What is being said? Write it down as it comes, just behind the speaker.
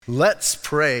Let's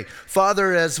pray.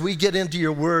 Father, as we get into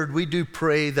your word, we do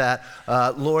pray that,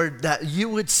 Lord, that you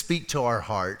would speak to our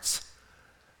hearts.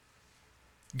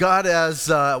 God, as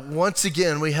once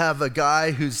again we have a guy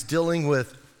who's dealing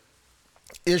with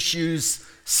issues,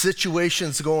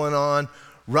 situations going on,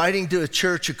 writing to a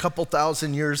church a couple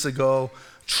thousand years ago,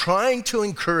 trying to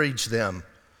encourage them,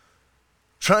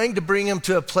 trying to bring them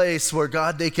to a place where,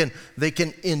 God, they can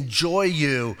enjoy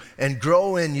you and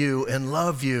grow in you and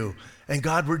love you. And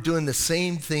God, we're doing the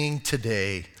same thing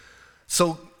today.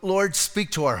 So, Lord,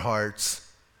 speak to our hearts.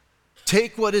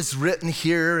 Take what is written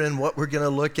here and what we're going to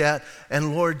look at,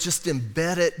 and Lord, just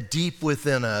embed it deep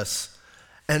within us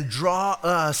and draw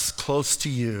us close to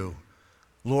you.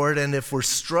 Lord, and if we're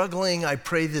struggling, I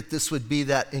pray that this would be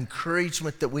that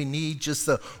encouragement that we need, just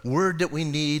the word that we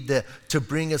need to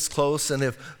bring us close. And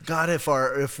if, God, if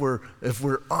we're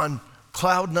on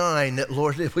cloud nine, that,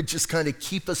 Lord, it would just kind of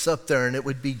keep us up there and it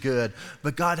would be good.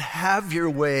 But God, have your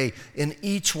way in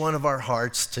each one of our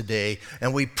hearts today.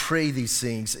 And we pray these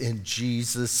things in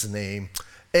Jesus' name.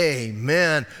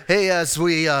 Amen. Hey, as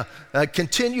we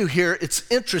continue here, it's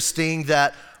interesting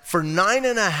that for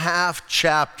 9.5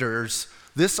 chapters,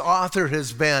 this author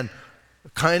has been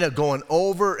kind of going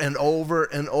over and over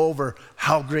and over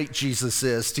how great Jesus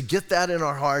is. To get that in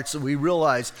our hearts, so we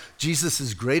realize Jesus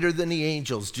is greater than the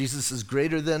angels. Jesus is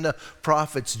greater than the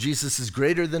prophets. Jesus is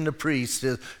greater than the priests,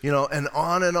 and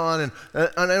on and on. And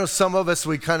I know some of us,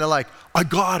 we kind of like, I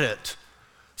got it.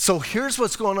 So here's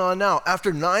what's going on now.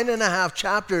 After 9.5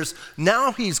 chapters,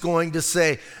 now he's going to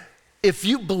say, if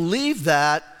you believe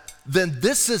that, then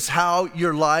this is how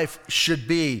your life should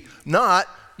be. Not,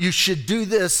 you should do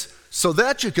this so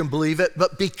that you can believe it,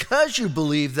 but because you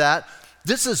believe that,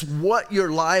 this is what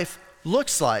your life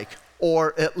looks like,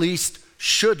 or at least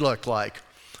should look like.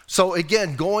 So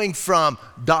again, going from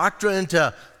doctrine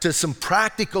to some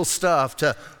practical stuff,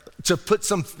 to put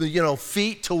some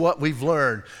feet to what we've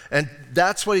learned. And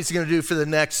that's what he's going to do for the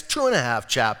next 2.5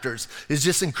 chapters, is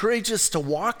just encourage us to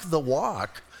walk the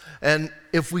walk. And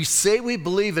if we say we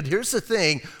believe it, here's the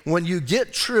thing, when you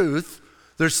get truth,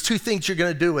 there's two things you're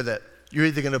going to do with it. You're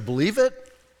either going to believe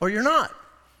it or you're not,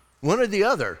 one or the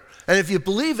other. And if you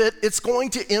believe it, it's going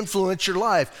to influence your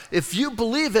life. If you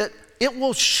believe it, it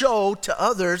will show to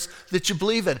others that you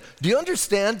believe it. Do you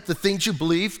understand the things you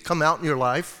believe come out in your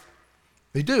life?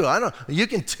 They do. You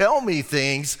can tell me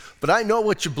things, but I know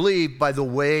what you believe by the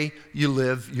way you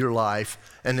live your life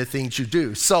and the things you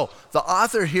do. So the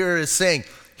author here is saying,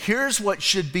 here's what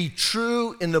should be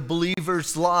true in the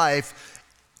believer's life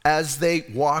as they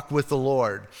walk with the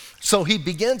Lord. So he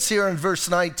begins here in verse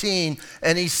 19,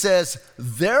 and he says,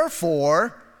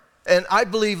 therefore, and I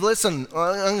believe, listen,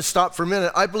 I'm going to stop for a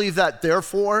minute. I believe that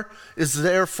therefore is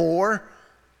therefore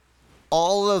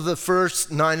all of the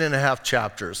first 9.5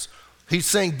 chapters. He's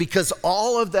saying, because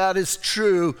all of that is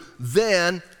true,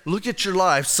 then look at your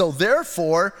life. So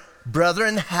therefore,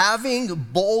 brethren, having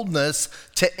boldness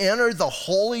to enter the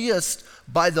holiest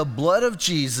by the blood of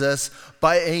Jesus,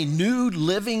 by a new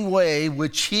living way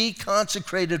which he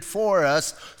consecrated for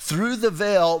us through the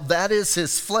veil, that is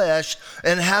his flesh,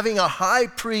 and having a high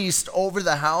priest over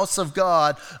the house of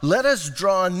God, let us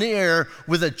draw near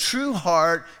with a true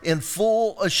heart in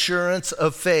full assurance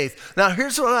of faith. Now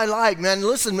here's what I like, man.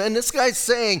 Listen, man, this guy's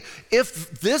saying,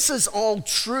 if this is all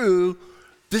true,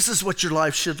 this is what your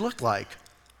life should look like.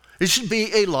 It should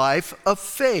be a life of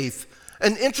faith.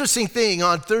 An interesting thing,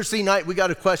 on Thursday night, we got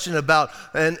a question about,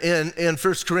 in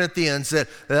 1 Corinthians, that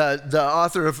the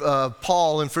author of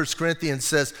Paul in 1 Corinthians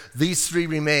says, these three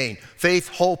remain, faith,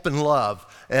 hope, and love.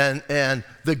 And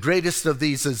the greatest of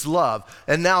these is love.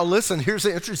 And now listen, here's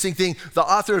the interesting thing. The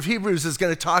author of Hebrews is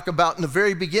going to talk about in the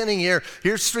very beginning here,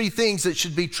 here's three things that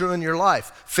should be true in your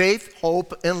life: faith,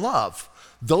 hope, and love.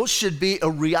 Those should be a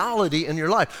reality in your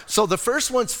life. So the first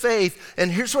one's faith,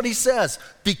 and here's what he says.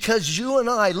 Because you and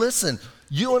I, listen,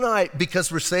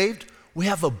 because we're saved, we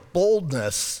have a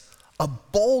boldness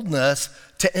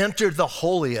to enter the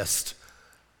holiest.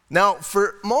 Now,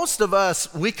 for most of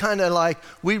us, we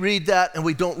read that and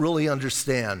we don't really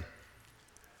understand.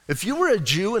 If you were a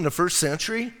Jew in the first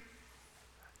century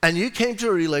and you came to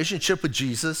a relationship with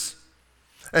Jesus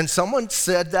and someone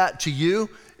said that to you,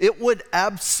 it would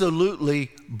absolutely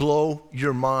blow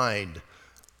your mind.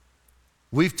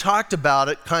 We've talked about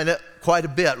it quite a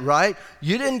bit, right?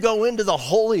 You didn't go into the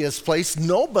holiest place.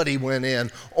 Nobody went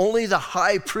in. Only the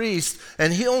high priest,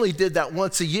 and he only did that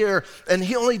once a year, and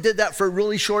he only did that for a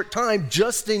really short time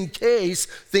just in case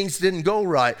things didn't go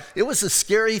right. It was a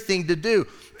scary thing to do.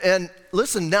 And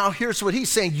listen, now here's what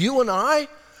he's saying. You and I,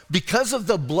 because of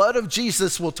the blood of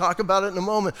Jesus, we'll talk about it in a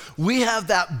moment, we have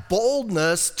that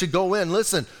boldness to go in.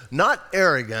 Listen, not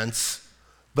arrogance,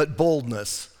 but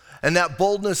boldness. And that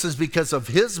boldness is because of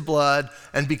his blood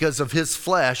and because of his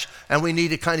flesh. And we need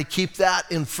to kind of keep that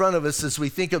in front of us as we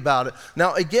think about it.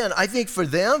 Now, again, I think for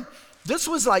them, this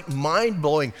was like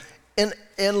mind-blowing. In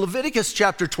Leviticus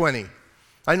chapter 20,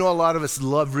 I know a lot of us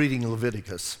love reading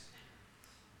Leviticus.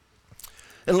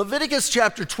 In Leviticus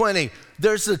chapter 20,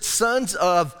 there's the sons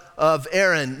of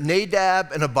Aaron,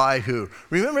 Nadab and Abihu.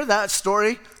 Remember that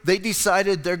story? They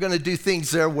decided they're going to do things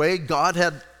their way. God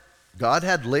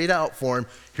had laid out for them,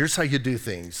 here's how you do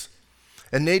things.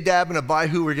 And Nadab and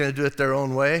Abihu were going to do it their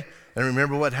own way. And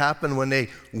remember what happened when they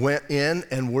went in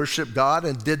and worshiped God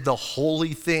and did the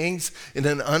holy things in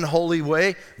an unholy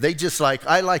way? They just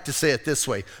I like to say it this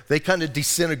way, they kind of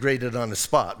disintegrated on the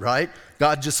spot, right?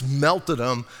 God just melted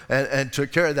them and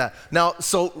took care of that. Now,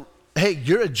 so, hey,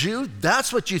 you're a Jew,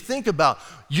 that's what you think about.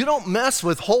 You don't mess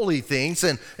with holy things,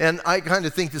 and I kind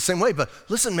of think the same way. But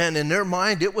listen, man, in their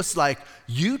mind, it was like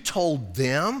you told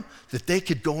them that they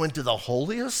could go into the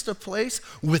holiest of place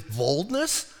with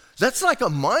boldness. That's like a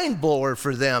mind blower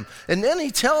for them. And then he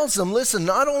tells them, listen,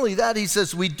 not only that, he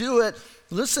says, we do it,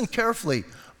 listen carefully,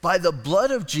 by the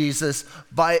blood of Jesus,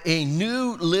 by a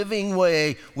new living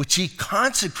way, which he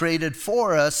consecrated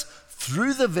for us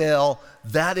through the veil,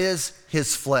 that is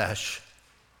his flesh.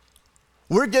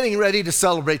 We're getting ready to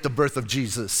celebrate the birth of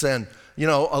Jesus, and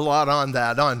a lot on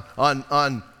that.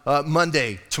 On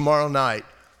Monday, tomorrow night,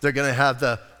 they're going to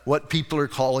have what people are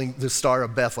calling the Star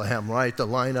of Bethlehem, right? The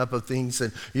lineup of things,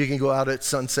 and you can go out at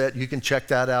sunset, you can check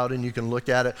that out, and you can look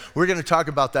at it. We're going to talk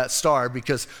about that star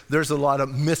because there's a lot of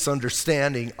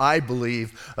misunderstanding, I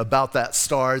believe, about that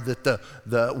star that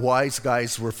the wise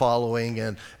guys were following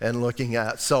and looking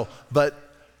at. So, but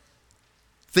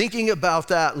thinking about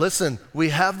that, listen, we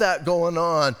have that going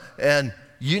on, and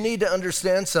you need to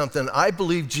understand something. I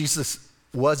believe Jesus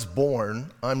was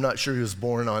born. I'm not sure he was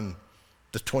born on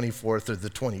the 24th or the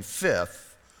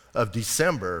 25th of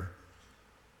December,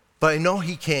 but I know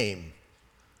he came.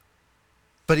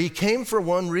 But he came for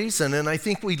one reason, and I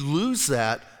think we lose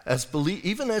that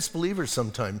even as believers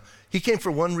sometimes. He came for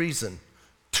one reason,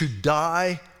 to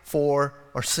die for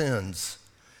our sins.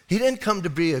 He didn't come to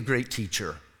be a great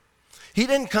teacher. He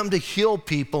didn't come to heal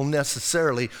people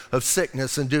necessarily of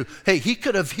sickness he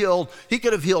could have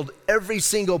healed every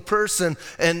single person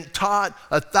and taught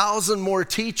 1,000 more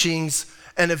teachings.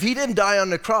 And if he didn't die on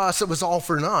the cross, it was all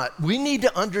for naught. We need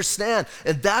to understand,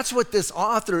 and that's what this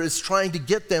author is trying to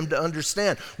get them to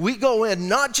understand. We go in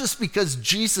not just because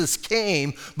Jesus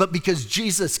came, but because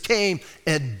Jesus came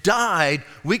and died.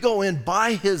 We go in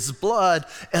by his blood,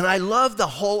 and I love the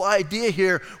whole idea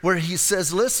here where he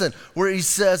says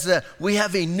that we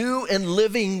have a new and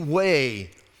living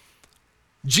way.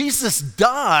 Jesus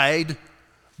died,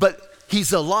 but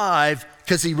he's alive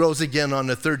because he rose again on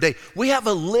the third day. We have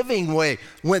a living way.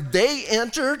 When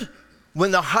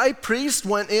the high priest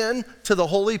went in to the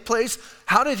holy place,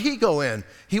 how did he go in?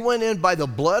 He went in by the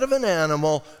blood of an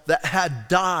animal that had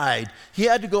died. He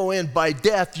had to go in by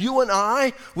death. You and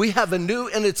I, we have a new,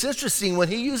 and it's interesting when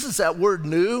he uses that word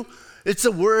new, it's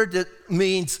a word that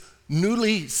means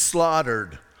newly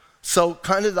slaughtered. So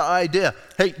kind of the idea,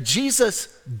 hey,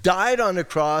 Jesus died on the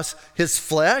cross, his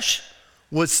flesh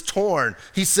was torn.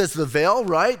 He says the veil,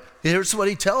 right? Here's what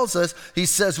he tells us. He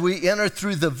says we enter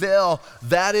through the veil,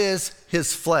 that is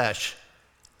his flesh.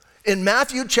 In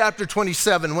Matthew chapter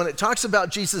 27, when it talks about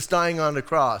Jesus dying on the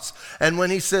cross, and when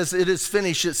he says it is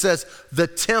finished, it says the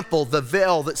temple, the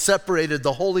veil that separated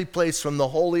the holy place from the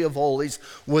Holy of Holies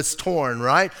was torn,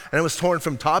 right? And it was torn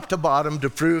from top to bottom to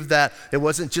prove that it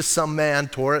wasn't just some man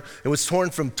tore it. It was torn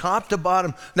from top to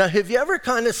bottom. Now, have you ever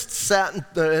kind of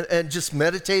sat and just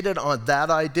meditated on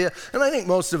that idea? And I think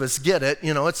most of us get it.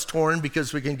 It's torn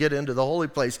because we can get into the holy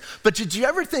place. But did you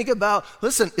ever think about,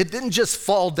 listen, it didn't just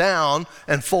fall down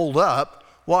and fold up.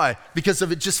 Why? Because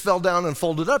if it just fell down and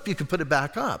folded up, you could put it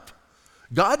back up.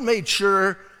 God made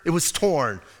sure it was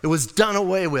torn. It was done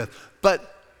away with.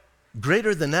 But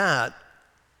greater than that,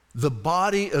 the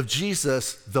body of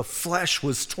Jesus, the flesh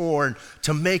was torn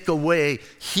to make a way.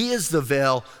 He is the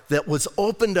veil that was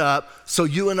opened up so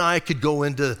you and I could go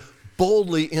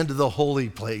boldly into the holy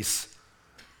place.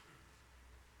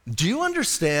 Do you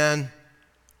understand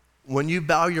when you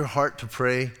bow your heart to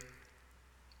pray,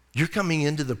 you're coming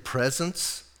into the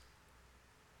presence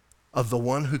of the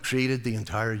one who created the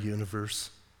entire universe,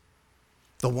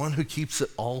 the one who keeps it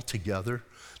all together?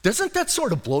 Doesn't that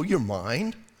sort of blow your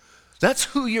mind? That's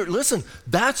who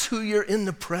that's who you're in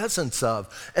the presence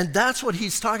of. And that's what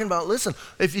he's talking about. Listen,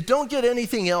 if you don't get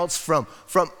anything else from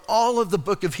all of the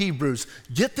book of Hebrews,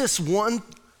 get this one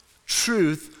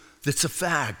truth that's a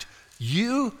fact.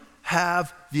 You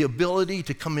have the ability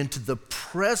to come into the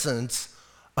presence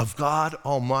of God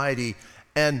Almighty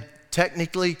and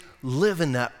technically live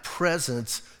in that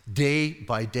presence day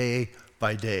by day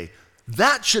by day.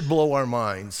 That should blow our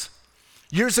minds.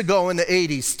 Years ago in the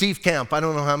 80s, Steve Camp, I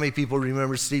don't know how many people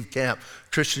remember Steve Camp,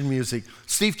 Christian music.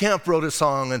 Steve Camp wrote a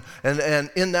song, and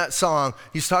in that song,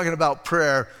 he's talking about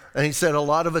prayer, and he said a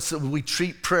lot of us, we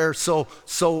treat prayer so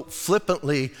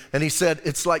flippantly, and he said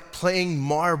it's like playing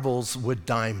marbles with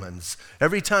diamonds.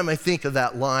 Every time I think of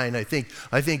that line, I think,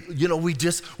 we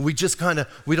just kind of,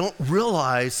 we don't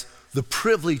realize the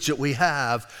privilege that we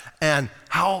have and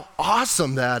how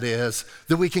awesome that is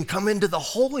that we can come into the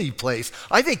holy place.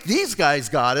 I think these guys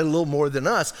got it a little more than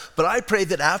us, but I pray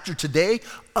that after today,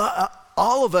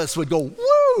 all of us would go,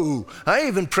 woo! I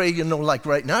even pray, like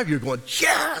right now, you're going,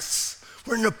 yes!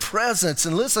 We're in the presence.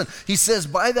 And listen, he says,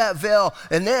 by that veil,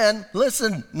 and then,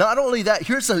 listen, not only that,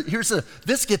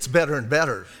 this gets better and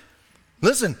better.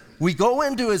 Listen, we go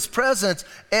into his presence,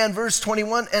 and verse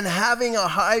 21, and having a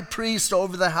high priest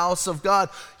over the house of God.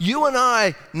 You and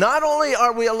I, not only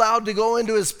are we allowed to go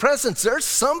into his presence, there's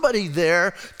somebody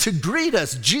there to greet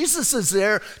us. Jesus is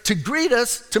there to greet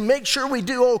us, to make sure we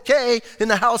do okay in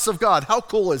the house of God. How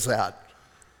cool is that?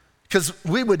 Because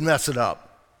we would mess it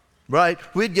up, right?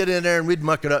 We'd get in there and we'd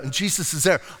muck it up, and Jesus is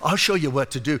there. I'll show you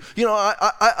what to do.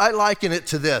 I liken it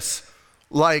to this,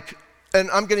 and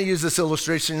I'm going to use this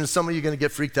illustration, and some of you are going to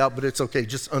get freaked out, but it's okay,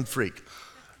 just unfreak.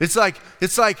 It's like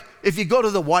if you go to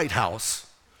the White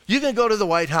House, you can go to the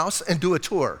White House and do a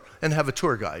tour and have a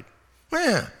tour guide.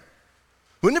 Man,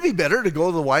 wouldn't it be better to go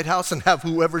to the White House and have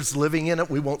whoever's living in it,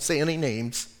 we won't say any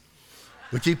names,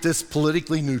 we keep this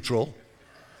politically neutral,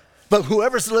 but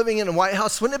whoever's living in the White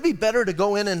House, wouldn't it be better to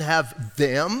go in and have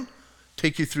them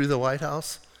take you through the White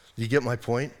House? Do you get my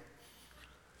point?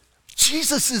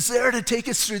 Jesus is there to take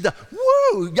us through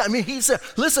he's there.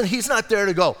 Listen, he's not there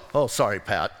to go, oh, sorry,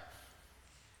 Pat,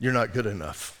 you're not good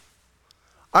enough.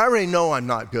 I already know I'm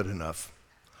not good enough.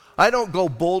 I don't go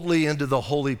boldly into the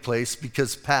holy place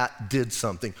because Pat did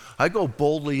something. I go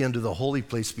boldly into the holy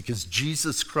place because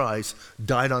Jesus Christ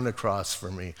died on the cross for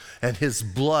me, and his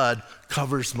blood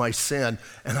covers my sin,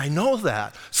 and I know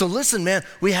that. So listen, man,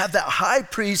 we have that high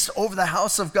priest over the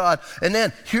house of God, and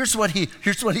then here's what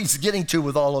he's getting to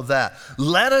with all of that.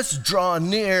 Let us draw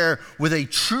near with a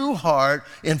true heart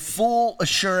in full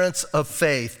assurance of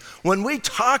faith. When we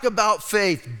talk about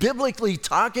faith, biblically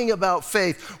talking about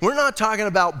faith, we're not talking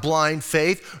about blind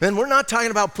faith, and we're not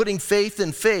talking about putting faith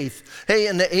in faith. Hey,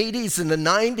 in the 80s and the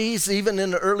 90s, even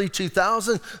in the early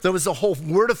 2000s, there was a whole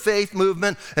word of faith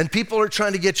movement, and people are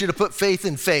trying to get you to put faith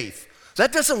in faith.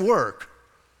 That doesn't work.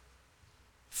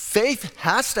 Faith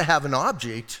has to have an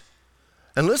object.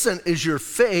 And listen, is your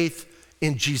faith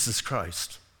in Jesus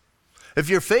Christ? If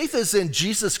your faith is in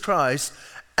Jesus Christ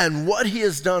and what he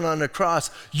has done on the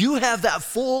cross, you have that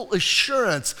full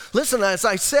assurance. Listen, as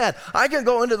I said, I can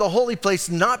go into the holy place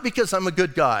not because I'm a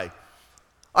good guy.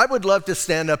 I would love to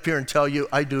stand up here and tell you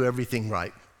I do everything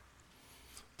right.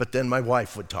 But then my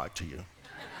wife would talk to you.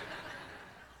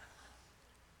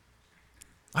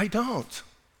 I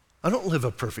don't live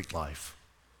a perfect life.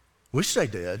 Wish I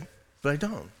did, but I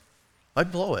don't. I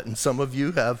blow it, and some of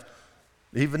you have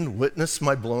even witnessed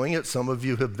my blowing it. Some of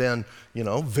you have been,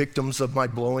 victims of my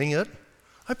blowing it.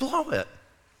 I blow it,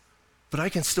 but I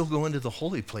can still go into the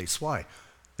holy place. Why?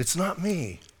 It's not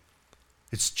me.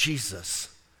 It's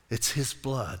Jesus. It's his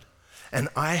blood. And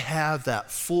I have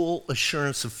that full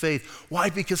assurance of faith. Why?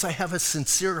 Because I have a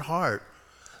sincere heart.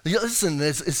 Listen,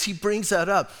 as he brings that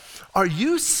up, are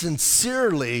you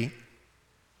sincerely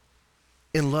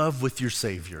in love with your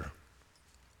Savior?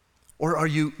 Or are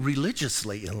you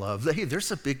religiously in love? Hey,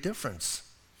 there's a big difference.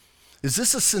 Is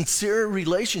this a sincere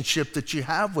relationship that you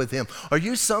have with him? Are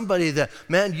you somebody that,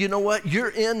 man, you know what? You're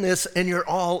in this and you're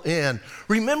all in.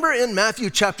 Remember in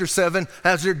Matthew chapter 7,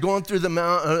 as they're going through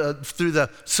the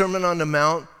Sermon on the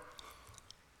Mount,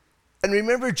 and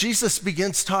remember, Jesus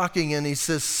begins talking and he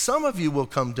says, some of you will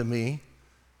come to me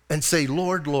and say,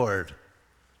 Lord, Lord,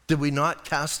 did we not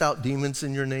cast out demons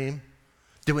in your name?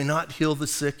 Did we not heal the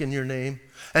sick in your name?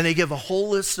 And they give a whole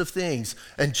list of things.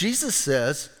 And Jesus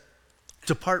says,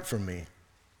 depart from me.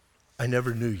 I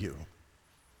never knew you.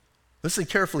 Listen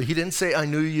carefully. He didn't say, I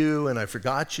knew you and I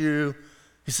forgot you.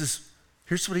 He says,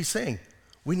 here's what he's saying.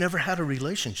 We never had a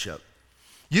relationship.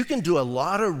 You can do a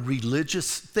lot of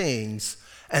religious things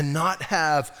and not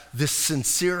have this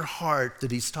sincere heart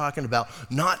that he's talking about,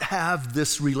 not have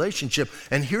this relationship.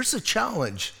 And here's the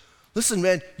challenge. Listen,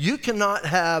 man, you cannot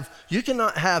have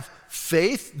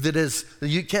faith that is,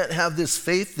 you can't have this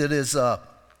faith that is, that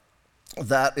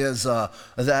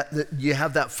you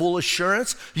have that full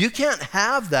assurance. You can't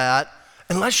have that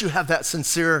unless you have that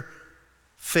sincere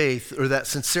faith or that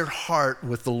sincere heart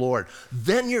with the Lord.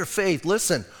 Then your faith,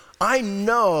 listen, I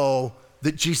know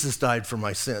that Jesus died for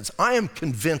my sins. I am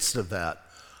convinced of that.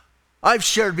 I've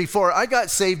shared before, I got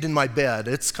saved in my bed.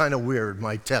 It's kind of weird,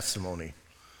 my testimony.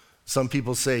 Some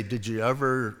people say, did you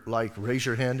ever raise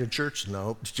your hand in church?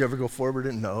 No. Did you ever go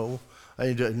forward? No.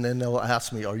 And then they'll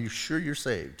ask me, are you sure you're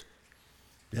saved?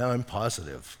 Yeah, I'm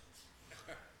positive.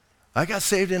 I got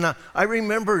saved I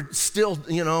remember still,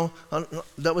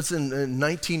 that was in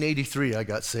 1983 I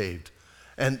got saved.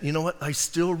 And you know what? I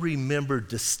still remember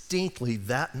distinctly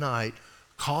that night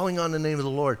calling on the name of the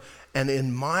Lord. And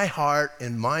in my heart,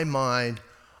 in my mind,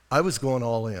 I was going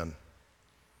all in.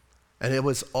 And it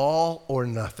was all or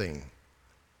nothing.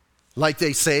 Like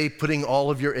they say, putting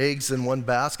all of your eggs in one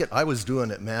basket. I was doing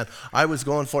it, man. I was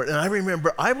going for it. And I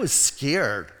remember I was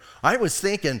scared. I was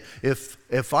thinking,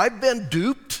 if I've been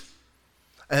duped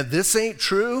and this ain't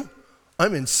true,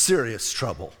 I'm in serious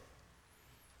trouble.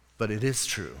 But it is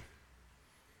true.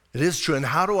 It is true. And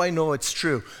how do I know it's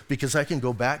true? Because I can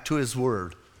go back to his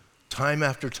word time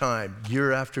after time,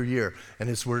 year after year, and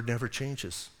his word never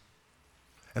changes.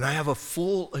 And I have a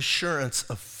full assurance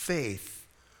of faith.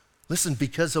 Listen,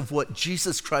 because of what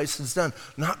Jesus Christ has done,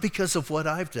 not because of what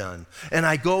I've done. And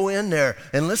I go in there,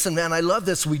 and listen, man, I love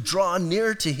this. We draw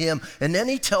near to him, and then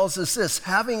he tells us this,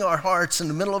 having our hearts, in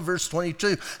the middle of verse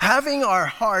 22, having our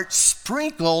hearts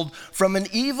sprinkled from an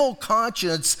evil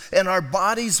conscience and our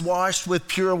bodies washed with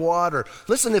pure water.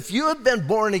 Listen, if you have been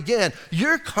born again,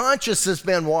 your conscience has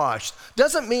been washed.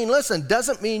 Doesn't mean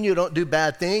you don't do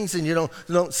bad things and you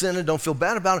don't sin and don't feel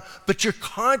bad about it, but your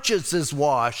conscience is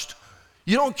washed.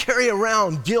 You don't carry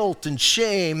around guilt and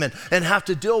shame and have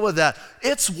to deal with that.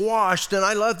 It's washed, and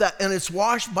I love that, and it's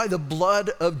washed by the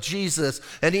blood of Jesus.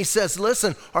 And he says,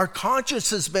 listen, our conscience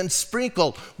has been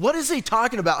sprinkled. What is he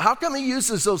talking about? How come he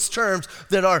uses those terms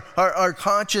that our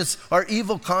conscience, our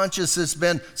evil conscience has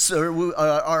been,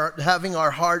 having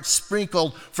our hearts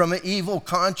sprinkled from an evil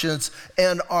conscience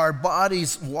and our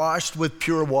bodies washed with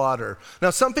pure water?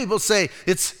 Now, some people say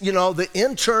it's, the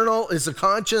internal is the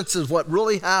conscience is what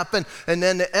really happened, and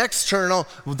then the external,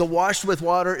 the washed with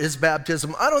water, is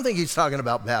baptism. I don't think he's talking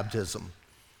about baptism.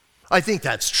 I think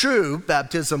that's true.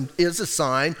 Baptism is a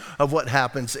sign of what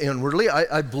happens inwardly.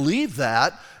 I believe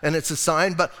that, and it's a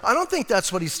sign, but I don't think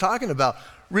that's what he's talking about.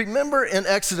 Remember in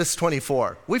Exodus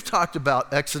 24, we've talked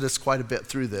about Exodus quite a bit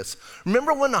through this.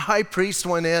 Remember when the high priest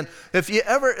went in? If you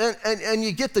ever, and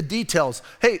you get the details,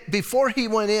 hey, before he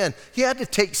went in, he had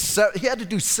to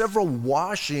do several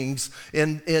washings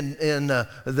in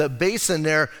the basin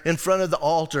there in front of the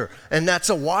altar. And that's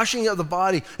a washing of the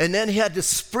body. And then he had to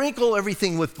sprinkle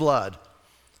everything with blood.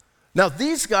 Now,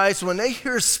 these guys, when they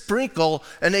hear sprinkle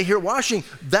and they hear washing,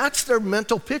 that's their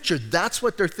mental picture. That's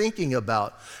what they're thinking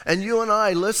about. And you and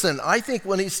I, listen, I think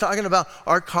when he's talking about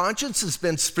our conscience has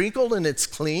been sprinkled and it's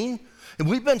clean, and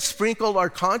we've been sprinkled, our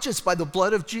conscience, by the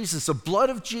blood of Jesus. The blood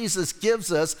of Jesus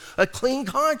gives us a clean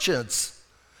conscience.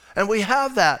 And we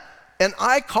have that. And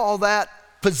I call that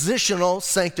positional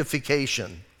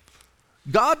sanctification.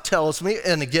 God tells me,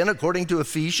 and again, according to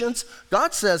Ephesians,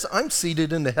 God says, I'm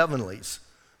seated in the heavenlies.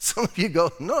 Some of you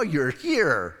go, no, you're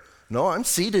here. No, I'm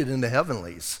seated in the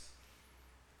heavenlies.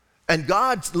 And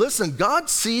God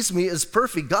sees me as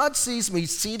perfect. God sees me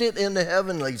seated in the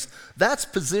heavenlies. That's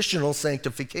positional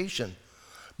sanctification.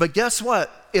 But guess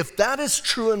what? If that is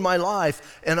true in my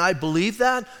life, and I believe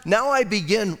that, now I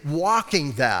begin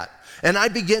walking that. And I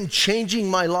begin changing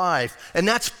my life. And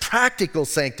that's practical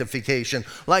sanctification.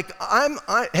 Like, I'm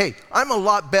a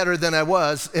lot better than I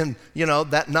was in,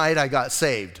 that night I got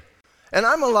saved. And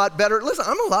I'm a lot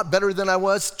better than I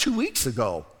was 2 weeks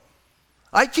ago.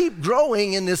 I keep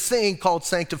growing in this thing called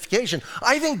sanctification.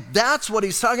 I think that's what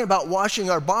he's talking about, washing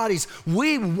our bodies.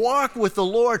 We walk with the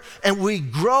Lord and we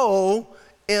grow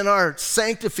in our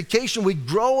sanctification. We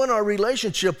grow in our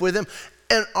relationship with him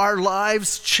and our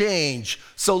lives change.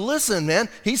 So listen, man,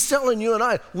 he's telling you and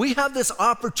I, we have this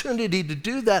opportunity to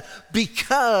do that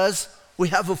because we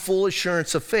have a full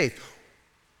assurance of faith.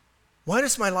 Why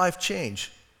does my life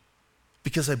change?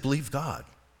 Because I believe God.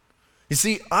 You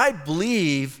see, I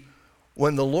believe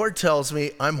when the Lord tells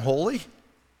me I'm holy,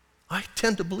 I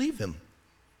tend to believe him.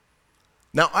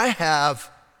 Now, I have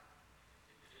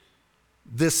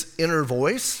this inner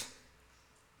voice.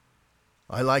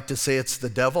 I like to say it's the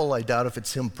devil. I doubt if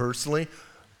it's him personally.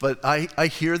 but I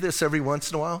hear this every once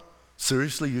in a while.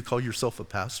 Seriously, you call yourself a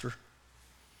pastor?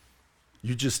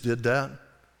 You just did that?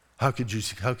 How could you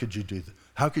do that?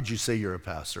 How could you say you're a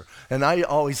pastor? And I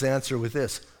always answer with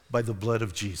this: by the blood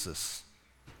of Jesus.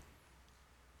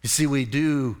 You see, we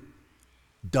do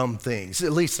dumb things.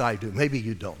 At least I do. Maybe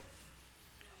you don't.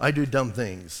 I do dumb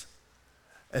things.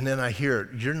 And then I hear,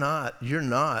 you're not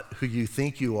who you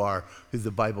think you are, who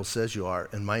the Bible says you are.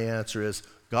 And my answer is,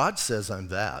 God says I'm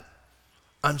that.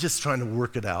 I'm just trying to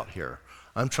work it out here.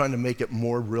 I'm trying to make it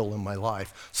more real in my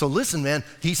life. So listen, man,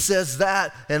 he says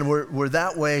that, and we're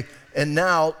that way. And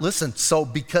now, listen, so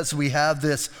because we have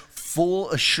this full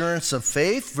assurance of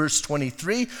faith, verse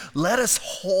 23, let us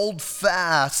hold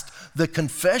fast the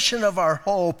confession of our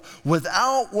hope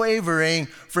without wavering,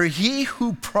 for he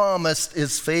who promised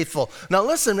is faithful. Now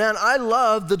listen, man, I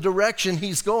love the direction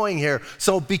he's going here.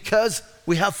 So because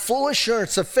we have full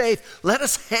assurance of faith, let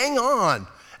us hang on.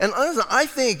 And I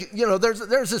think,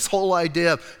 there's this whole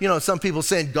idea of, some people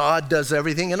saying God does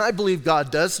everything, and I believe God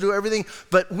does do everything,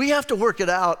 but we have to work it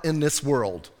out in this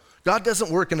world. God doesn't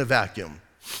work in a vacuum.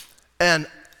 And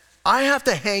I have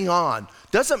to hang on.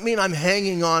 Doesn't mean I'm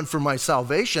hanging on for my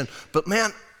salvation, but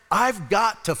man, I've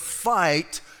got to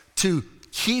fight to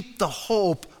keep the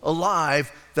hope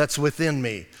alive that's within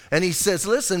me. And he says,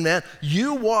 listen, man,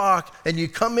 you walk and you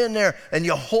come in there and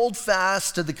you hold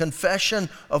fast to the confession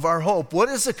of our hope. What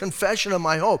is the confession of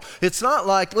my hope? It's not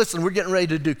like, listen, we're getting ready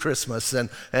to do Christmas, and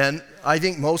I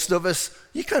think most of us,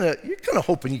 you're kind of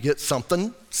hoping you get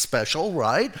something special,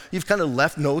 right? You've kind of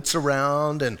left notes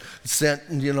around and sent,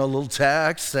 little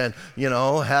texts, and,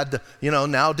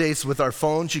 nowadays with our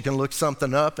phones, you can look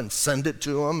something up and send it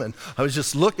to them. And I was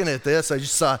just looking at this, I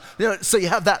just saw, so you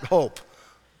have that hope.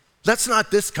 That's not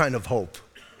this kind of hope.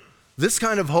 This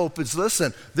kind of hope is,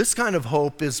 this kind of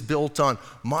hope is built on,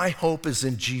 my hope is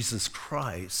in Jesus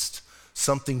Christ,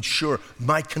 something sure.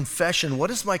 My confession, what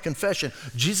is my confession?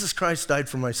 Jesus Christ died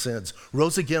for my sins,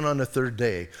 rose again on the third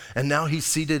day, and now he's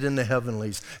seated in the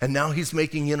heavenlies, and now he's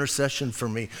making intercession for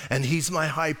me, and he's my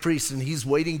high priest, and he's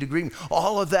waiting to greet me.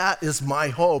 All of that is my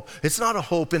hope. It's not a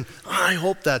hope in, I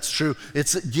hope that's true.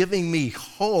 It's giving me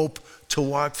hope to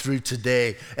walk through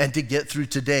today and to get through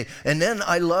today. And then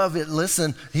I love it.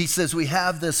 Listen, he says we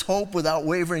have this hope without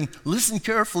wavering. Listen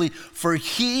carefully, for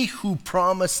he who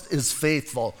promised is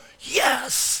faithful.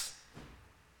 Yes!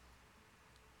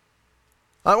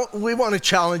 We want to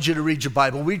challenge you to read your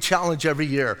Bible. We challenge every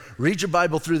year. Read your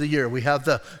Bible through the year. We have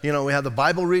the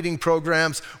Bible reading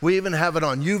programs. We even have it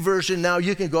on YouVersion now.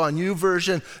 You can go on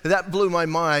YouVersion. That blew my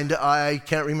mind. I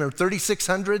can't remember,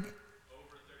 3,600?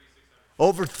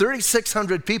 Over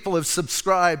 3,600 people have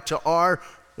subscribed to our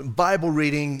Bible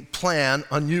reading plan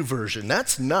on YouVersion.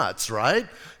 That's nuts, right?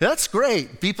 That's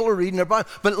great. People are reading their Bible.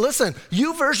 But listen,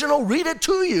 YouVersion will read it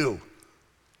to you.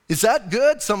 Is that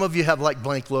good? Some of you have like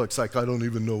blank looks, like I don't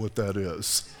even know what that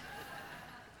is.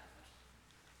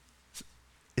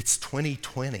 It's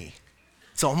 2020.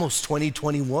 It's almost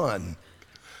 2021.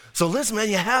 So listen, man,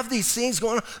 you have these things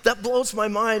going on. That blows my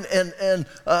mind. And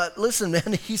listen,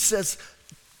 man, he says,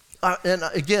 and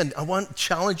again, I want to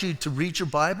challenge you to read your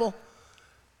Bible.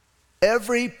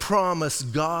 Every promise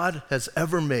God has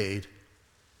ever made,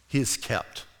 he has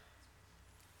kept.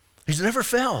 He's never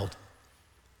failed.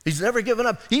 He's never given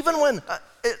up. Even when,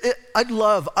 I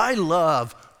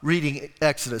love reading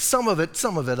Exodus. Some of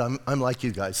it, I'm like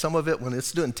you guys. Some of it, when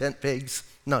it's doing tent pegs,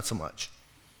 not so much.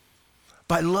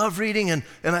 But I love reading, and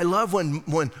I love when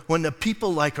the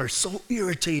people are so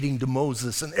irritating to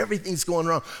Moses and everything's going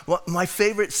wrong. Well, my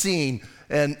favorite scene,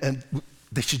 and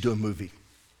they should do a movie.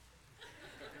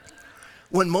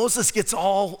 When Moses gets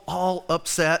all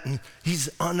upset and he's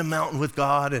on the mountain with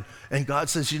God, and God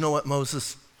says, you know what,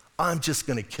 Moses, I'm just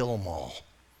going to kill them all.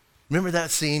 Remember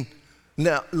that scene?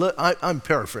 Now, look, I'm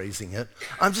paraphrasing it.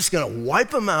 I'm just going to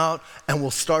wipe them out, and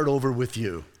we'll start over with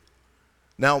you.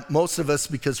 Now, most of us,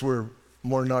 because we're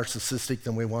more narcissistic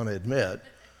than we want to admit,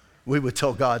 we would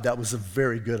tell God that was a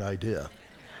very good idea.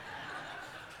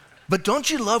 But don't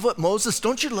you love what Moses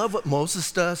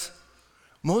does?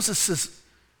 Moses says,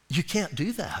 you can't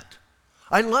do that.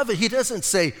 I love it. He doesn't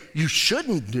say, you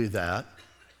shouldn't do that.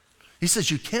 He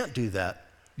says, you can't do that.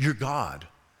 You're God,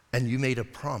 and you made a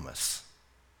promise.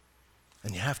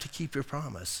 And you have to keep your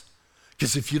promise.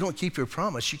 Because if you don't keep your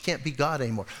promise, you can't be God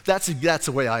anymore. That's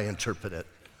the way I interpret it.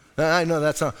 I know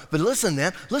that's not, but listen,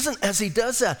 man, as he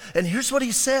does that, and here's what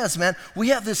he says, man, we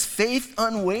have this faith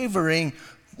unwavering.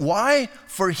 Why?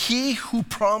 For he who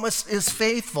promised is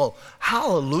faithful.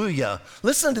 Hallelujah.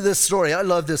 Listen to this story. I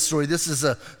love this story. This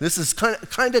is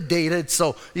kind of dated,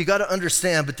 so you got to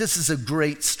understand, but this is a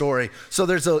great story. So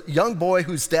there's a young boy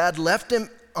whose dad left him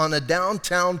on a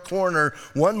downtown corner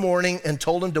one morning and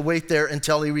told him to wait there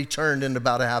until he returned in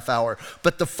about a half hour.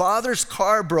 But the father's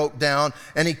car broke down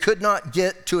and he could not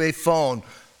get to a phone.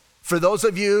 For those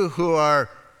of you who are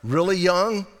really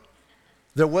young,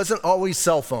 there wasn't always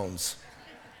cell phones.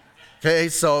 Okay,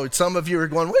 so some of you are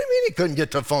going, what do you mean he couldn't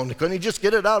get to a phone? Couldn't he just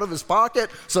get it out of his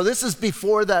pocket? So this is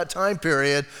before that time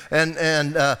period,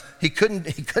 and he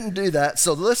couldn't do that.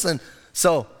 So listen,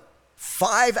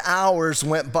 5 hours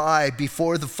went by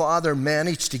before the father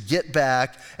managed to get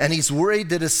back, and he's worried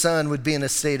that his son would be in a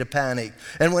state of panic.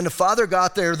 And when the father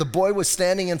got there, the boy was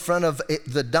standing in front of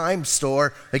the dime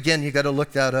store. Again, you got to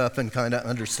look that up and kind of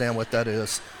understand what that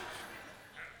is.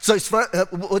 So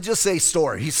we'll just say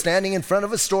store. He's standing in front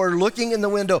of a store, looking in the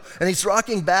window, and he's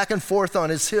rocking back and forth on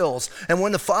his heels. And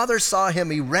when the father saw him,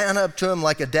 he ran up to him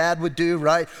like a dad would do,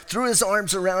 right? Threw his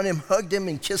arms around him, hugged him,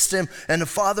 and kissed him. And the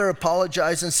father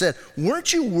apologized and said,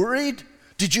 weren't you worried?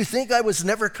 Did you think I was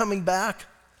never coming back?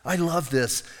 I love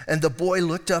this. And the boy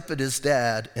looked up at his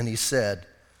dad, and he said,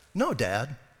 no,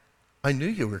 Dad, I knew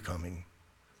you were coming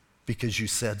because you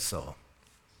said so.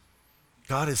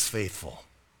 God is faithful.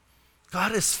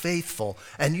 God is faithful,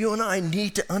 and you and I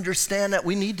need to understand that.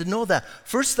 We need to know that.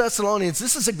 1 Thessalonians,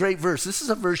 this is a great verse. This is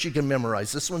a verse you can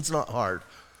memorize. This one's not hard.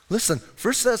 Listen,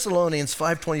 1 Thessalonians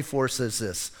 5:24 says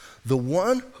this, the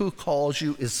one who calls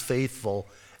you is faithful,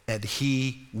 and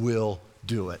he will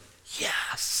do it.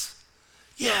 Yes,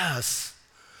 yes.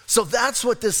 So that's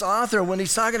what this author, when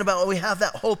he's talking about, we have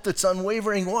that hope that's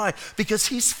unwavering. Why? Because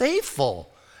he's faithful.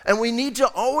 And we need to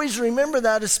always remember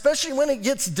that, especially when it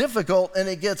gets difficult and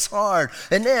it gets hard.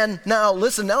 And then, now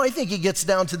I think he gets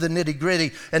down to the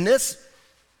nitty-gritty. And this,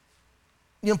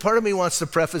 part of me wants to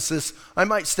preface this. I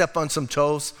might step on some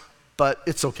toes, but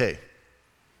it's okay,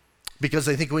 because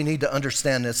I think we need to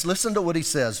understand this. Listen to what he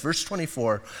says, verse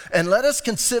 24. And let us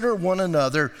consider one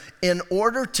another in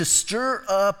order to stir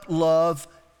up love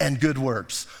and good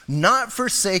works, not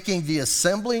forsaking the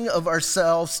assembling of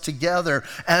ourselves together,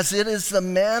 as it is the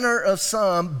manner of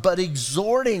some, but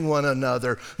exhorting one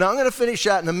another. Now, I'm going to finish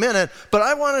that in a minute, but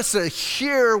I want us to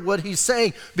hear what he's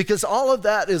saying, because all of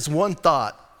that is one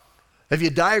thought. If you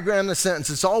diagram the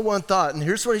sentence, it's all one thought. And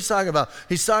here's what he's talking about.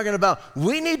 He's talking about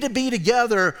we need to be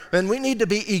together, and we need to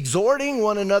be exhorting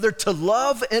one another to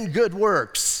love and good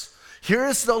works.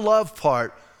 Here's the love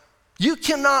part. You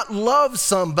cannot love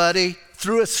somebody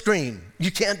through a screen.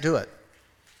 You can't do it.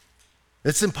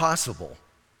 It's impossible.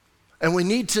 And we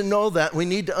need to know that. We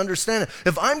need to understand it.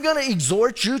 If I'm going to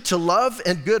exhort you to love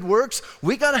and good works,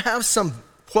 we got to have some,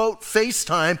 quote,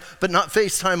 FaceTime, but not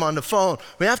FaceTime on the phone.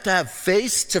 We have to have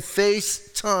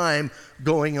face-to-face time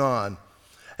going on.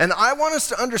 And I want us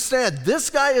to understand, this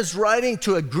guy is writing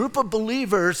to a group of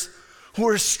believers who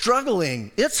are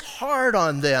struggling. It's hard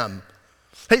on them.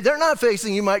 Hey, they're not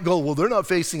facing, you might go, well, they're not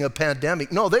facing a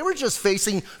pandemic. No, they were just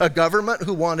facing a government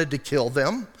who wanted to kill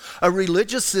them, a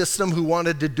religious system who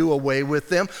wanted to do away with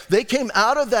them. They came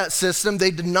out of that system,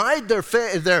 they denied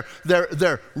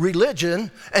their religion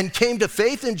and came to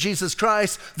faith in Jesus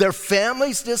Christ. Their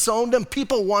families disowned them.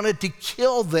 People wanted to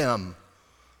kill them.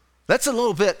 That's a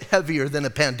little bit heavier than a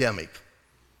pandemic.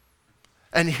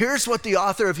 And here's what the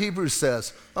author of Hebrews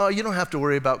says. Oh, you don't have to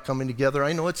worry about coming together.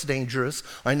 I know it's dangerous.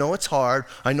 I know it's hard.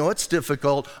 I know it's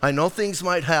difficult. I know things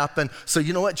might happen. So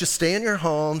you know what? Just stay in your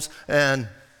homes, and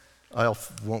I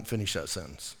won't finish that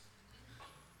sentence.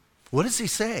 What does he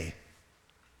say?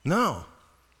 No.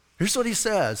 Here's what he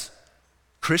says.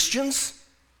 Christians,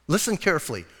 listen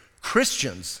carefully.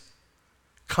 Christians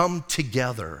come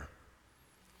together.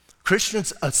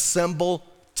 Christians assemble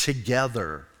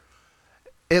together.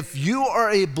 If you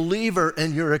are a believer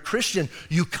and you're a Christian,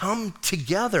 you come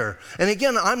together. And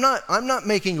again, I'm not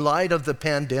making light of the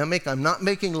pandemic. I'm not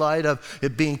making light of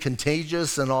it being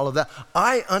contagious and all of that.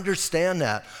 I understand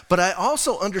that. But I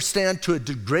also understand to a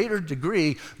greater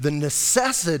degree the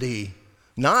necessity,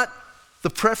 not the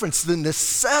preference, the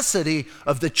necessity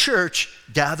of the church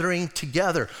gathering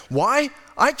together. Why?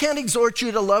 I can't exhort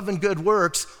you to love and good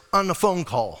works on a phone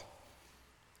call.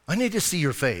 I need to see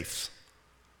your face.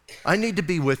 I need to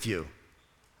be with you.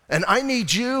 And I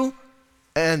need you,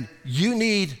 and you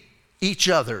need each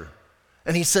other.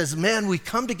 And he says, man, we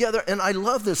come together, and I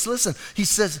love this. Listen, he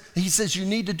says you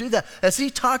need to do that. As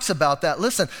he talks about that,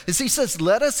 listen, as he says,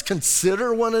 let us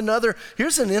consider one another.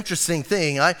 Here's an interesting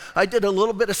thing. I did a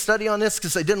little bit of study on this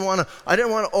because I didn't want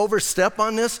to overstep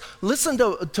on this. Listen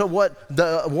to what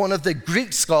one of the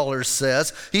Greek scholars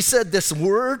says. He said this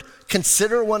word,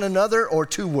 consider one another, or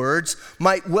two words,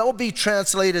 might well be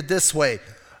translated this way.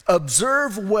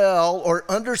 Observe well or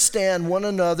understand one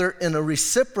another in a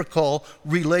reciprocal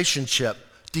relationship.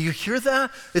 Do you hear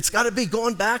that? It's got to be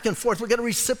going back and forth. We've got to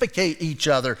reciprocate each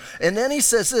other. And then he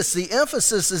says this, the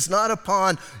emphasis is not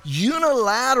upon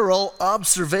unilateral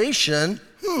observation.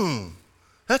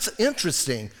 That's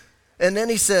interesting. And then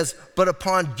he says, but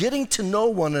upon getting to know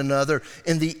one another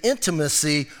in the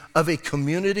intimacy of a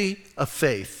community of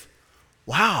faith.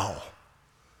 Wow.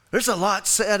 There's a lot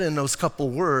said in those couple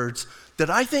words that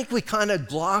I think we kind of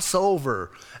gloss over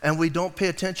and we don't pay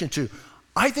attention to.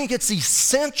 I think it's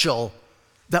essential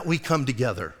that we come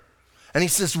together. And he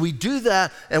says we do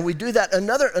that, and we do that.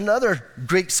 Another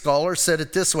Greek scholar said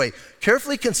it this way,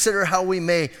 carefully consider how we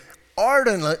may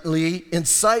ardently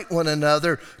incite one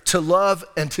another to love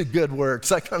and to good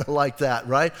works. I kind of like that,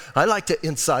 right? I like to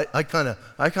incite. I kind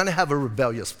of have a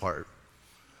rebellious part.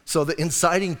 So the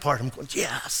inciting part, I'm going,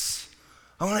 yes,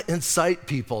 I want to incite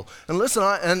people. And listen,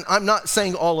 and I'm not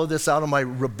saying all of this out of my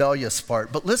rebellious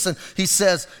part, but listen, he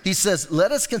says,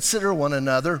 let us consider one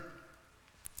another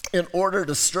in order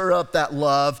to stir up that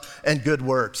love and good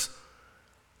works.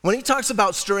 When he talks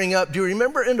about stirring up, do you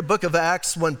remember in the book of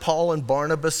Acts when Paul and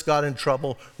Barnabas got in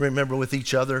trouble, remember, with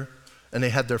each other, and they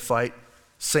had their fight?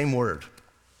 Same word.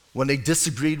 When they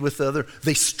disagreed with the other,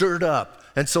 they stirred up.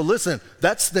 And so listen,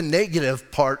 that's the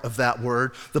negative part of that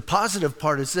word. The positive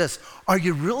part is this. Are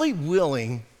you really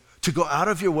willing to go out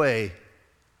of your way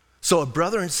so a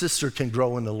brother and sister can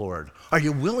grow in the Lord? Are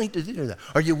you willing to do that?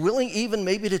 Are you willing even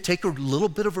maybe to take a little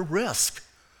bit of a risk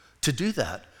to do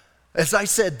that? As I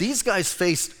said, these guys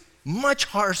faced much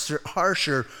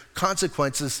harsher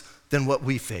consequences than what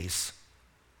we face.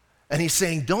 And he's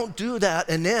saying, don't do that.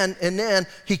 And then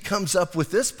he comes up with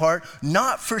this part,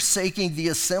 not forsaking the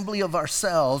assembly of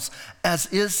ourselves, as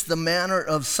is the manner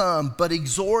of some, but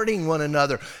exhorting one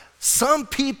another. Some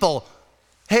people,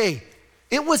 hey,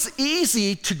 it was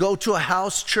easy to go to a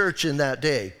house church in that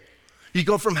day. You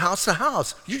go from house to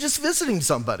house. You're just visiting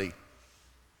somebody.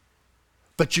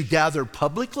 But you gather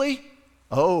publicly?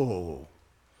 Oh,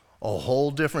 a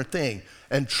whole different thing.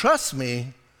 And trust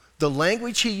me, the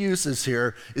language he uses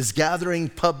here is gathering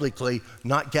publicly,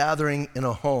 not gathering in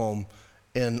a home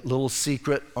in little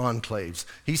secret enclaves.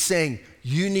 He's saying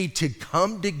you need to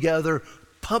come together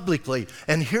publicly.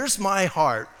 And here's my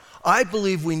heart. I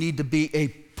believe we need to be a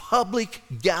public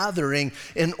gathering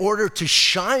in order to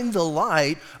shine the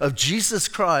light of Jesus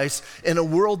Christ in a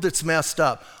world that's messed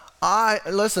up.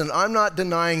 Listen, I'm not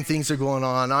denying things are going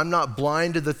on. I'm not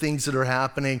blind to the things that are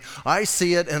happening. I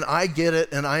see it and I get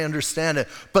it and I understand it.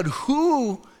 But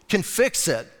who can fix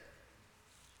it?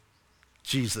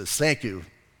 Jesus, thank you.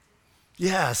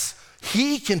 Yes,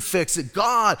 he can fix it,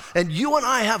 God. And you and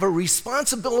I have a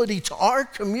responsibility to our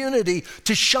community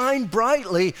to shine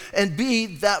brightly and be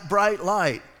that bright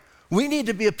light. We need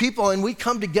to be a people, and we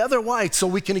come together, why? So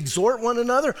we can exhort one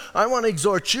another. I want to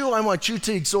exhort you. I want you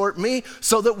to exhort me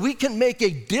so that we can make a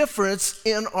difference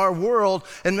in our world.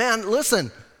 And man,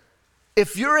 listen,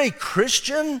 if you're a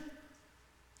Christian,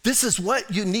 this is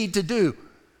what you need to do.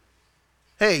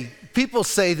 Hey, people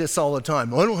say this all the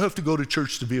time. I don't have to go to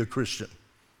church to be a Christian.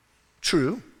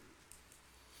 True.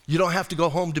 You don't have to go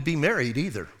home to be married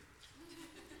either.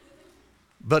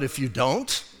 But if you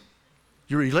don't,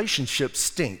 your relationship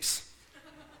stinks.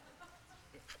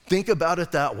 Think about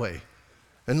it that way.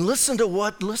 And listen to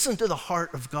the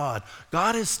heart of God.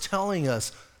 God is telling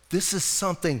us this is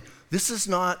something, this is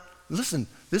not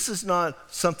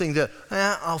something that,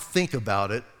 I'll think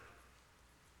about it.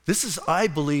 This is, I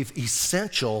believe,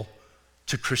 essential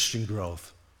to Christian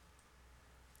growth.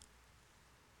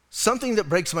 Something that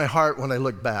breaks my heart when I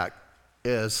look back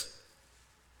is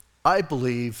I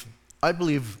believe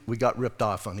we got ripped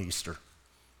off on Easter.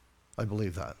 I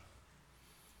believe that.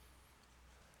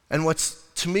 And what's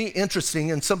to me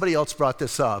interesting, and somebody else brought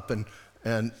this up,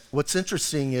 and what's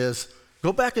interesting is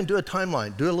go back and do a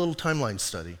timeline, do a little timeline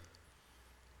study.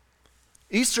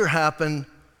 Easter happened,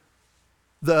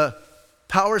 the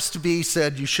powers to be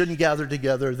said you shouldn't gather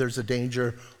together, there's a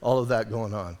danger, all of that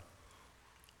going on.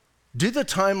 Do the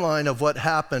timeline of what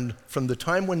happened from the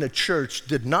time when the church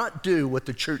did not do what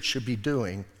the church should be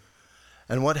doing,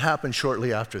 and what happened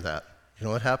shortly after that. You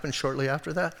know what happened shortly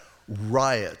after that?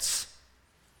 Riots,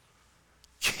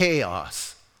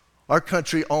 chaos. Our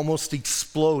country almost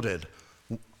exploded.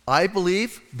 I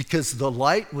believe because the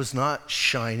light was not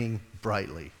shining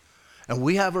brightly. And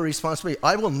we have a responsibility.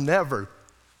 I will never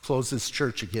close this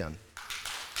church again.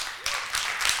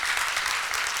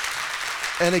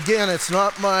 And again, it's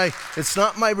not my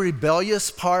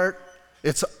rebellious part.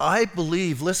 I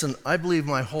believe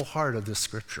my whole heart of this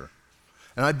scripture.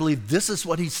 And I believe this is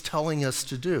what he's telling us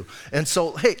to do. And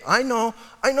so, hey, I know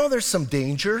there's some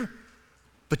danger,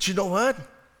 but you know what?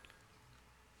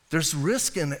 There's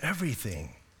risk in everything.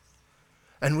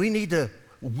 And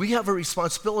we have a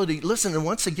responsibility. Listen, and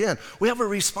once again, we have a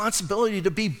responsibility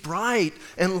to be bright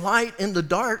and light in the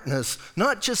darkness,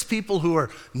 not just people who are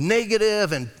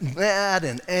negative and mad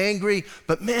and angry,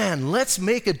 but man, let's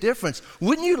make a difference.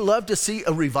 Wouldn't you love to see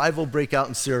a revival break out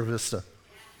in Sierra Vista?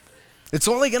 It's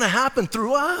only going to happen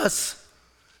through us.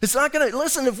 It's not going to,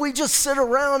 listen, if we just sit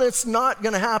around, it's not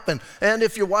going to happen. And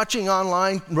if you're watching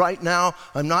online right now,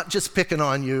 I'm not just picking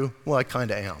on you. Well, I kind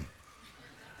of am.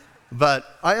 But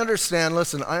I understand,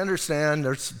 listen, I understand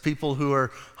there's people who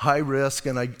are high risk,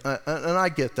 and I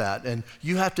get that, and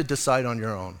you have to decide on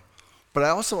your own. But I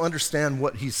also understand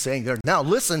what he's saying there. Now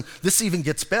listen, this even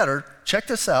gets better. Check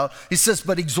this out. He says,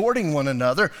 but exhorting one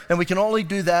another, and we can only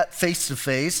do that face to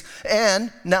face.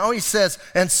 And now he says,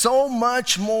 and so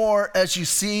much more as you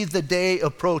see the day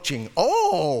approaching.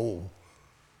 Oh,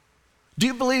 do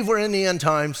you believe we're in the end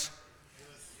times?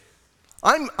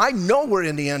 I know we're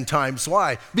in the end times.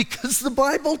 Why? Because the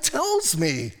Bible tells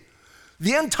me.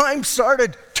 The end times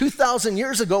started 2,000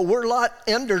 years ago. We're a lot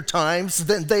ender times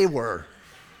than they were.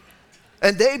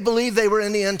 And they believe they were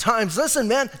in the end times. Listen,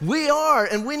 man, we are,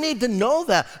 and we need to know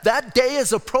that. That day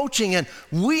is approaching, and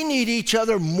we need each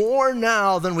other more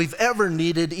now than we've ever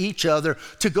needed each other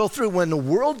to go through. When the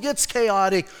world gets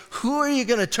chaotic, who are you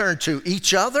going to turn to?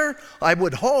 Each other? I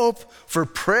would hope, for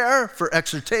prayer, for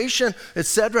exhortation,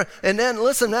 etc. And then,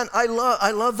 listen, man, I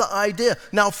love the idea.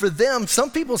 Now, for them, some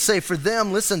people say for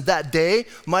them, listen, that day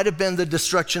might have been the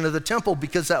destruction of the temple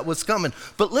because that was coming.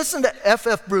 But listen to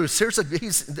F.F. Bruce.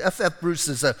 F.F. Bruce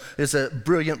is a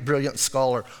brilliant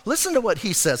scholar. Listen to what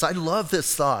he says. I love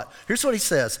this thought. Here's what he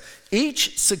says.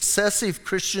 Each successive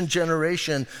Christian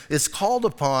generation is called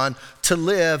upon to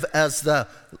live as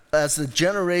the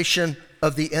generation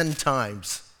of the end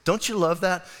times. Don't you love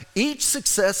that? Each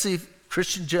successive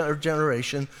Christian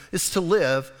generation is to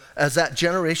live as that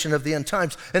generation of the end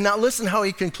times. And now listen how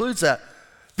he concludes that.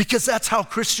 Because that's how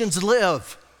Christians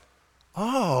live.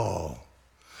 Oh.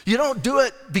 You don't do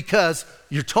it because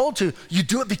you're told to. You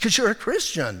do it because you're a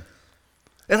Christian.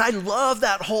 And I love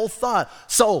that whole thought.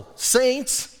 So,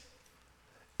 saints,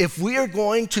 if we are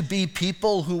going to be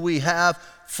people who we have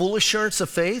full assurance of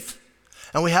faith,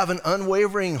 and we have an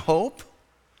unwavering hope,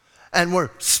 and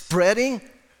we're spreading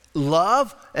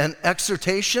love and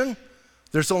exhortation,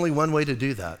 there's only one way to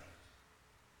do that.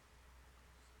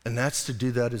 And that's to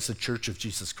do that as the Church of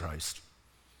Jesus Christ.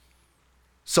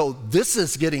 So this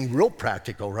is getting real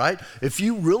practical, right? If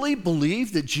you really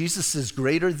believe that Jesus is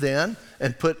greater than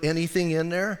and put anything in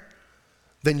there,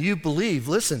 then you believe,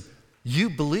 listen, you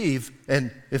believe,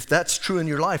 and if that's true in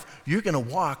your life, you're going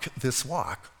to walk this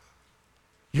walk.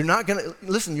 You're not going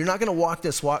to walk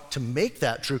this walk to make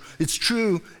that true. It's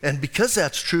true, and because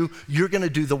that's true, you're going to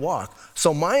do the walk.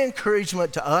 So my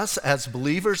encouragement to us as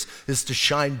believers is to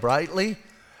shine brightly,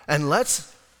 and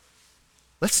let's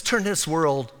turn this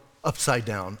world upside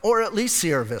down, or at least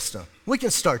Sierra Vista. We can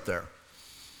start there.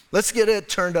 Let's get it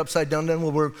turned upside down, then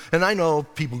we'll work. And I know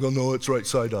people go, no, it's right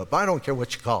side up. I don't care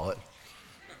what you call it.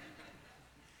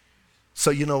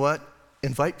 So you know what?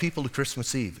 Invite people to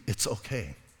Christmas Eve. It's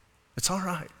okay. It's all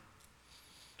right.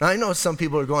 Now, I know some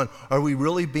people are going, are we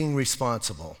really being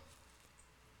responsible?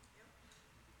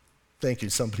 Thank you.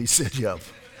 Somebody said yeah.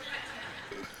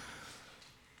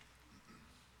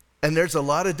 And there's a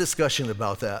lot of discussion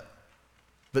about that.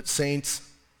 But saints,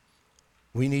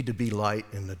 we need to be light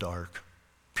in the dark,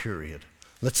 period.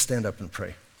 Let's stand up and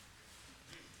pray.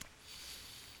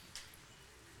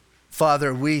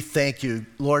 Father, we thank you.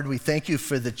 Lord, we thank you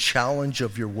for the challenge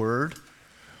of your word.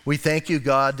 We thank you,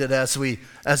 God, that as we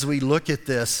look at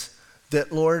this,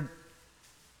 that, Lord,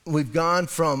 we've gone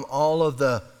from all of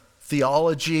the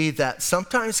theology that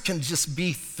sometimes can just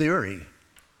be theory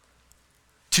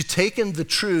to taking the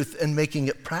truth and making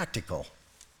it practical,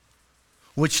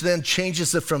 which then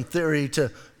changes it from theory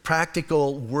to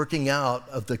practical working out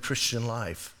of the Christian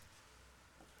life.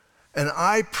 And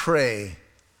I pray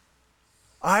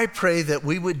that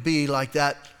we would be like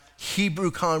that Hebrew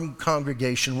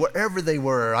congregation, wherever they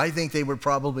were. I think they were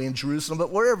probably in Jerusalem,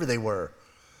 but wherever they were.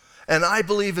 And I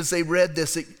believe as they read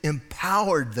this, it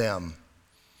empowered them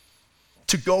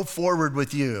to go forward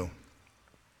with you.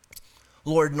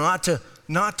 Lord, not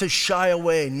to shy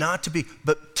away,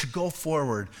 but to go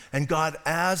forward. And God,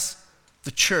 as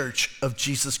the church of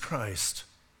Jesus Christ,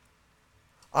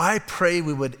 I pray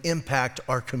we would impact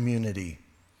our community,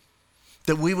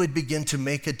 that we would begin to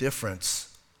make a difference.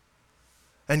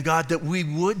 And God, that we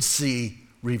would see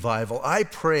revival. I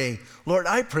pray, Lord,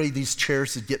 these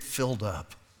chairs would get filled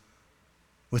up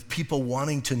with people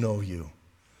wanting to know you,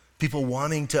 people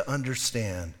wanting to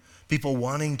understand, people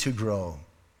wanting to grow.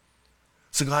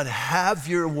 So So God, have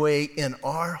your way in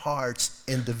our hearts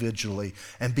individually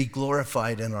and be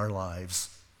glorified in our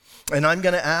lives. And I'm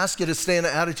going to ask you to stay in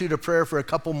an attitude of prayer for a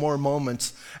couple more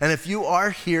moments. And if you are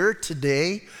here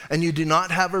today and you do not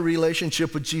have a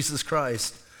relationship with Jesus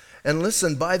Christ, and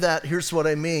listen, by that, here's what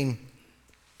I mean,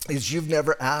 is you've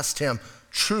never asked him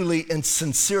truly and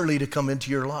sincerely to come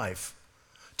into your life,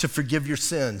 to forgive your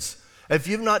sins. If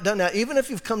you've not done that, even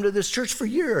if you've come to this church for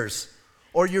years,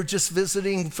 or you're just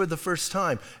visiting for the first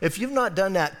time, if you've not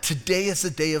done that, today is the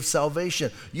day of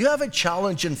salvation. You have a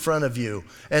challenge in front of you,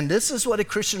 and this is what a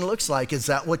Christian looks like. Is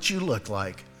that what you look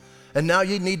like? And now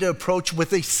you need to approach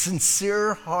with a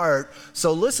sincere heart.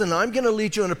 So listen, I'm going to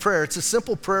lead you in a prayer. It's a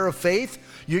simple prayer of faith.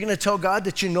 You're going to tell God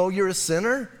that you know you're a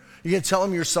sinner. You're going to tell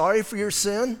him you're sorry for your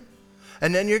sin.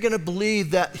 And then you're going to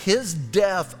believe that his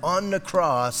death on the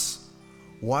cross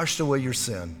washed away your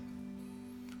sin.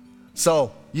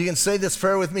 So you can say this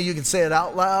prayer with me. You can say it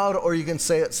out loud or you can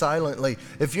say it silently.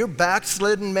 If you're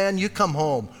backslidden, man, you come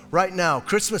home. Right now,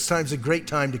 Christmas time's a great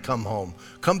time to come home.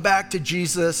 Come back to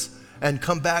Jesus and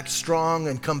come back strong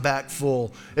and come back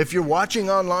full. If you're watching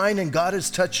online and God has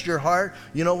touched your heart,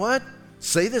 you know what?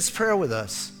 Say this prayer with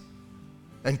us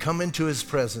and come into his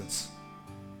presence.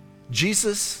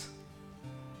 Jesus,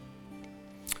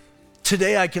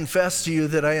 today I confess to you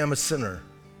that I am a sinner.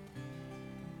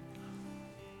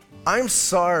 I'm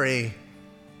sorry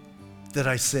that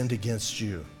I sinned against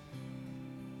you.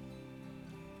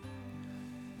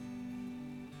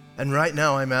 And right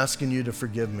now I'm asking you to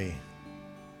forgive me.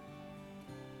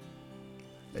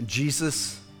 And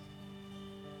Jesus,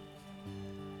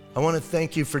 I want to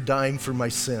thank you for dying for my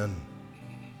sin.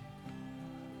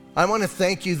 I want to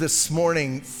thank you this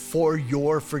morning for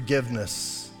your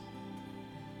forgiveness.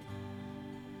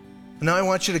 And now I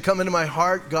want you to come into my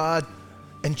heart, God,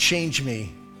 and change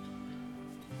me.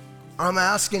 I'm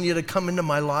asking you to come into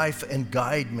my life and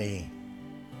guide me.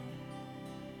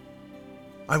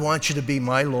 I want you to be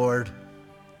my Lord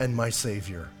and my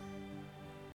Savior.